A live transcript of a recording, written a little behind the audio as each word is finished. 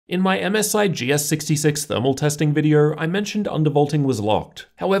In my MSI GS66 thermal testing video, I mentioned undervolting was locked.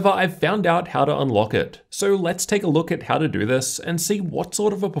 However, I've found out how to unlock it. So let's take a look at how to do this and see what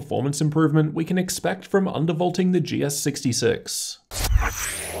sort of a performance improvement we can expect from undervolting the GS66.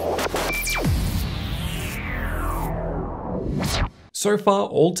 So far,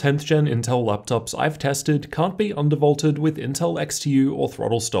 all 10th gen Intel laptops I've tested can't be undervolted with Intel XTU or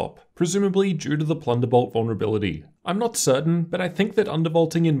throttle stop, presumably due to the plunderbolt vulnerability. I'm not certain, but I think that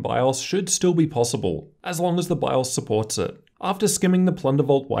undervolting in BIOS should still be possible, as long as the BIOS supports it. After skimming the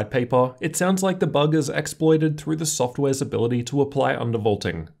plunderbolt whitepaper, it sounds like the bug is exploited through the software's ability to apply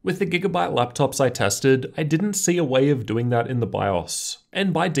undervolting. With the Gigabyte laptops I tested, I didn't see a way of doing that in the BIOS.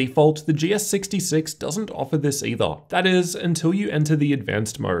 And by default, the GS66 doesn't offer this either. That is, until you enter the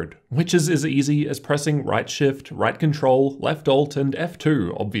advanced mode, which is as easy as pressing right shift, right control, left alt, and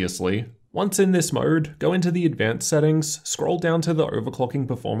F2, obviously. Once in this mode, go into the advanced settings, scroll down to the overclocking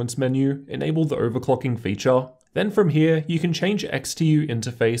performance menu, enable the overclocking feature. Then from here, you can change XTU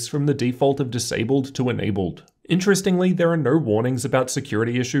interface from the default of disabled to enabled. Interestingly, there are no warnings about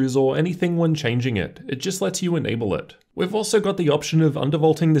security issues or anything when changing it, it just lets you enable it. We've also got the option of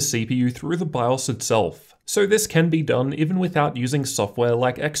undervolting the CPU through the BIOS itself, so this can be done even without using software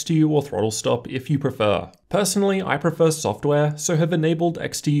like XTU or throttle stop if you prefer. Personally, I prefer software, so have enabled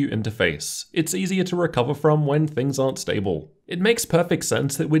XTU interface. It's easier to recover from when things aren't stable. It makes perfect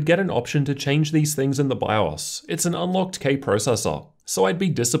sense that we'd get an option to change these things in the BIOS. It's an unlocked K processor, so I'd be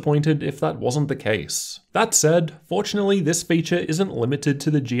disappointed if that wasn't the case. That said, fortunately this feature isn't limited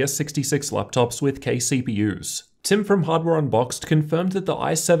to the GS66 laptops with K CPUs. Tim from Hardware Unboxed confirmed that the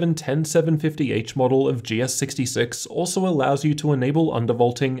i7-10750H model of GS66 also allows you to enable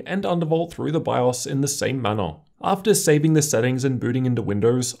undervolting and undervolt through the BIOS in the same manner. After saving the settings and booting into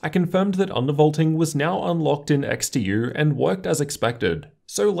Windows, I confirmed that undervolting was now unlocked in XTU and worked as expected.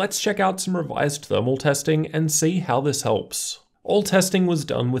 So let's check out some revised thermal testing and see how this helps. All testing was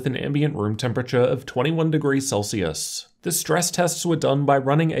done with an ambient room temperature of 21 degrees Celsius. The stress tests were done by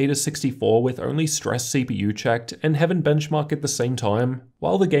running Ada64 with only stress CPU checked and Heaven benchmark at the same time,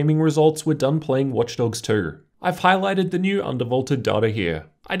 while the gaming results were done playing Watch Dogs 2. I've highlighted the new undervolted data here.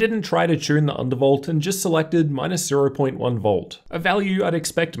 I didn't try to tune the undervolt and just selected -0.1 volt, a value I'd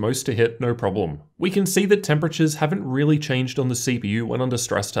expect most to hit no problem. We can see that temperatures haven't really changed on the CPU when under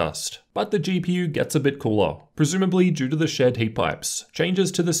stress test, but the GPU gets a bit cooler, presumably due to the shared heat pipes.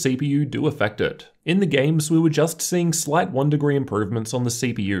 Changes to the CPU do affect it. In the games, we were just seeing slight 1 degree improvements on the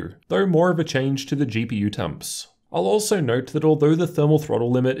CPU, though more of a change to the GPU temps. I'll also note that although the thermal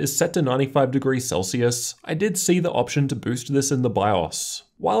throttle limit is set to 95 degrees Celsius, I did see the option to boost this in the BIOS.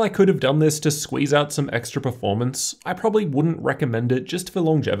 While I could have done this to squeeze out some extra performance, I probably wouldn't recommend it just for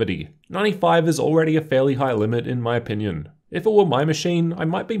longevity. 95 is already a fairly high limit in my opinion. If it were my machine, I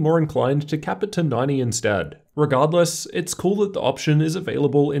might be more inclined to cap it to 90 instead. Regardless, it's cool that the option is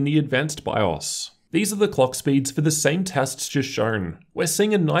available in the advanced BIOS. These are the clock speeds for the same tests just shown. We're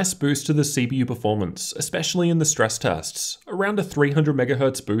seeing a nice boost to the CPU performance, especially in the stress tests. Around a 300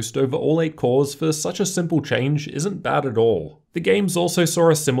 MHz boost over all 8 cores for such a simple change isn't bad at all. The games also saw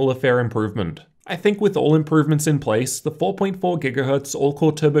a similar fair improvement. I think with all improvements in place, the 4.4 GHz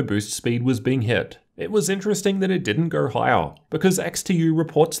all-core turbo boost speed was being hit. It was interesting that it didn't go higher, because XTU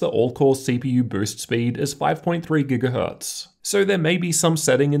reports the all-core CPU boost speed as 5.3 GHz. So there may be some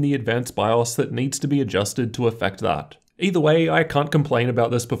setting in the advanced BIOS that needs to be adjusted to affect that. Either way, I can't complain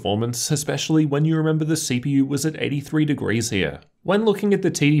about this performance, especially when you remember the CPU was at 83 degrees here. When looking at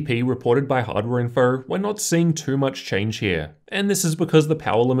the TDP reported by Hardware Info, we're not seeing too much change here. And this is because the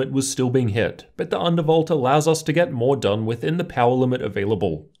power limit was still being hit, but the undervolt allows us to get more done within the power limit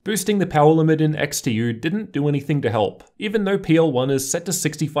available. Boosting the power limit in XTU didn't do anything to help, even though PL1 is set to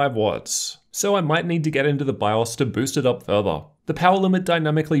 65 watts. So I might need to get into the BIOS to boost it up further. The power limit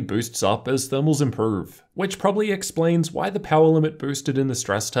dynamically boosts up as thermals improve, which probably explains why the power limit boosted in the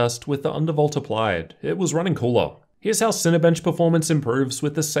stress test with the undervolt applied. It was running cooler. Here's how Cinebench performance improves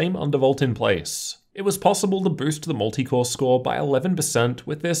with the same undervolt in place. It was possible to boost the multi-core score by 11%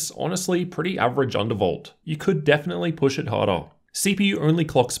 with this honestly pretty average undervolt. You could definitely push it harder. CPU-only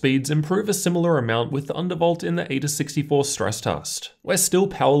clock speeds improve a similar amount with the undervolt in the Ada64 stress test. We're still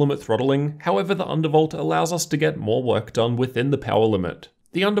power limit throttling, however the undervolt allows us to get more work done within the power limit.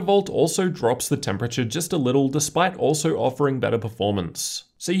 The undervolt also drops the temperature just a little despite also offering better performance.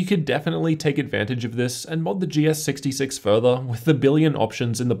 So you could definitely take advantage of this and mod the GS66 further with the billion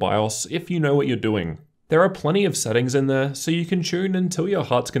options in the BIOS if you know what you're doing. There are plenty of settings in there, so you can tune until your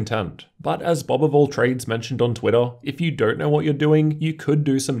heart's content. But as Bob of All Trades mentioned on Twitter, if you don't know what you're doing, you could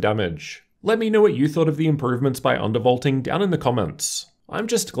do some damage. Let me know what you thought of the improvements by undervolting down in the comments. I'm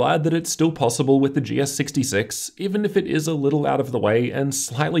just glad that it's still possible with the GS66, even if it is a little out of the way and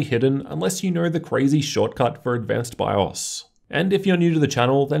slightly hidden unless you know the crazy shortcut for advanced BIOS. And if you're new to the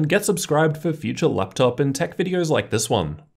channel, then get subscribed for future laptop and tech videos like this one.